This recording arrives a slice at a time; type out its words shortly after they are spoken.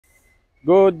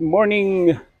Good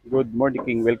morning,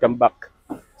 King. Welcome back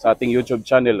sa ating YouTube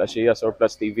channel, Ashiya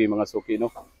Surplus TV, mga suki, no?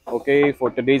 Okay,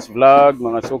 for today's vlog,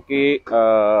 mga suki,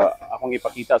 akong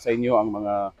ipakita sa inyo ang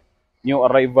mga new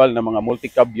arrival na mga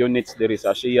multi-cab units diri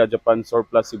sa Ashiya Japan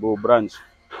Surplus Cebu branch.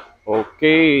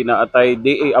 Okay, naatay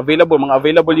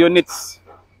available units.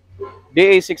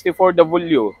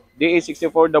 DA64W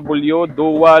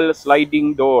dual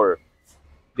sliding door.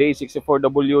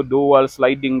 DA64W dual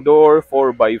sliding door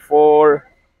 4x4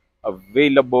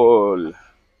 available.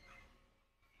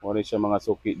 Wala siya mga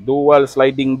suki. Dual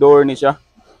sliding door ni siya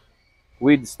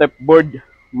with stepboard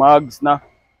mugs na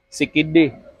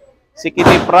sikidi.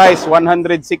 Sikidi price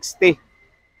 160.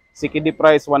 Sikidi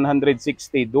price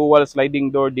 160. Dual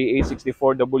sliding door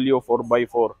DA64W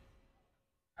 4x4.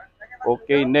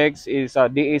 Okay, next is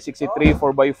DA63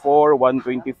 4x4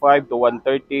 125 to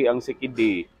 130 ang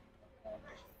sikidi.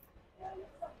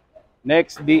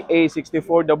 Next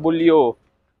DA64W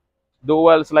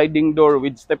dual sliding door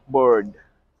with stepboard.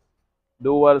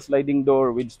 Dual sliding door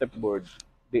with stepboard.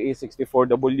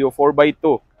 DA64W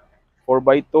 4x2.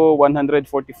 4x2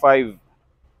 145.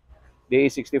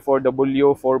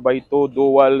 DA64W 4x2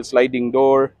 dual sliding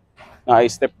door na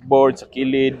stepboard sa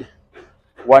kilid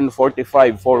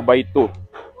 145 4x2.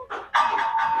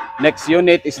 Next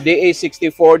unit is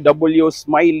DA64W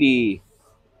Smiley.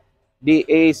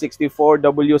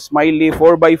 DA64W Smiley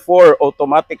 4x4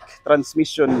 automatic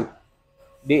transmission.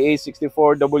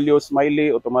 DA64W Smiley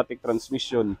automatic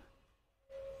transmission.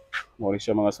 Mori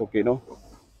siya mga suki, no?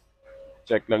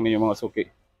 Check lang ninyo mga suki.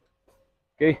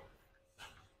 Okay.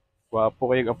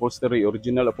 Wapo kayong upholstery.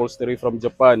 Original upholstery from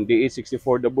Japan.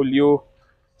 DA64W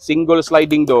single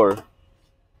sliding door.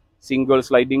 Single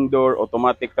sliding door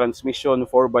automatic transmission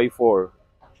 4x4.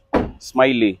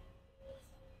 Smiley.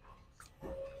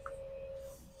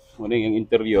 Ano yung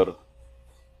interior?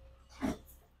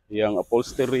 Yang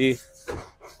upholstery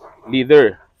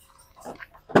leather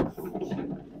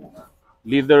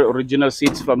original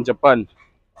seats from Japan.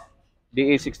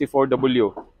 DA64W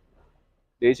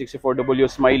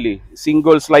Smiley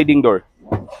single sliding door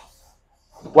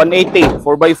 180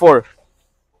 4x4.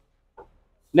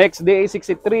 Next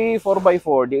DA63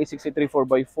 4x4 DA63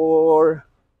 4x4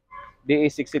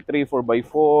 DA63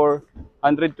 4x4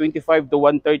 125 to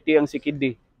 130 ang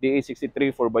sikidi.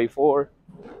 DA63 4x4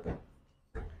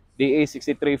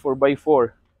 DA63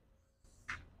 4x4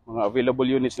 mga available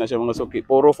units na siya mga suki.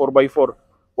 Puro 4x4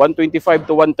 125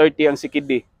 to 130 ang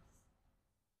sikidi.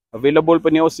 Available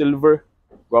pa niyo silver.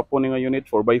 Gwapo ni nga unit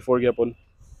 4x4 gyapon.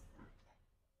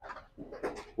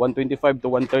 125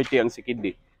 to 130 ang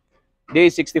sikidi.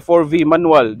 DA64V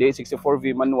manual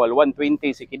 120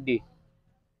 sikidi.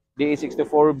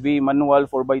 DA64V manual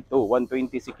 4x2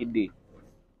 120 sikidi.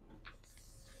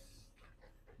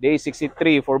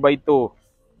 DA63 4x2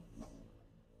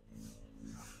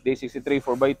 DA63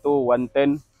 4x2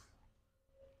 110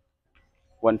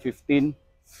 115.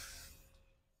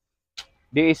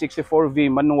 DA64V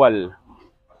manual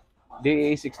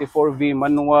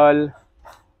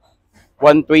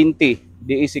 120.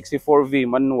 DA64V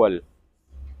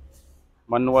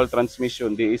manual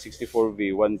transmission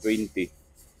DA64V 120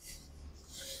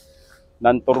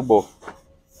 non-turbo.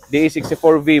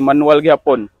 DA64V manual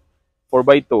gyapon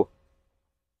 4x2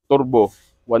 turbo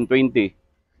 120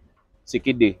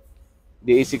 sikidi.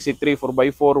 DA63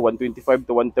 4x4 125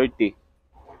 to 130.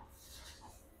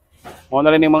 Mga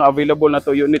na rin yung mga available na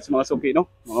to units mga suki, no?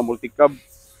 Mga multicab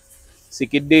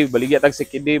sikidi, baligya tag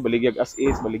sikidi, baligya as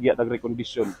is, baligya tag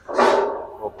recondition.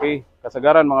 Okay,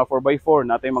 kasagaran mga 4x4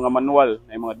 natay mga manual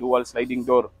na mga dual sliding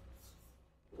door.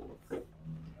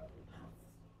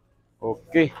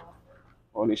 Okay,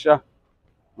 o ni siya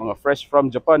mga fresh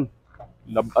from Japan.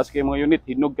 Labas kay mga unit,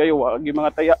 hinog kayo, wag yung mga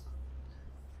taya.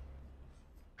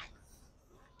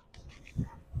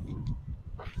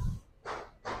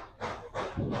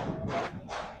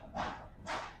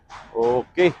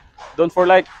 Okay, don't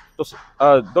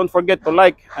forget to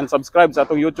like and subscribe sa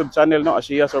atong YouTube channel, no,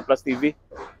 Ashiya Surplus TV.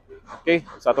 Okay,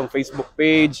 sa atong Facebook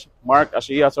page, Mark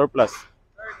Ashiya Surplus.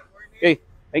 Okay,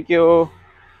 thank you.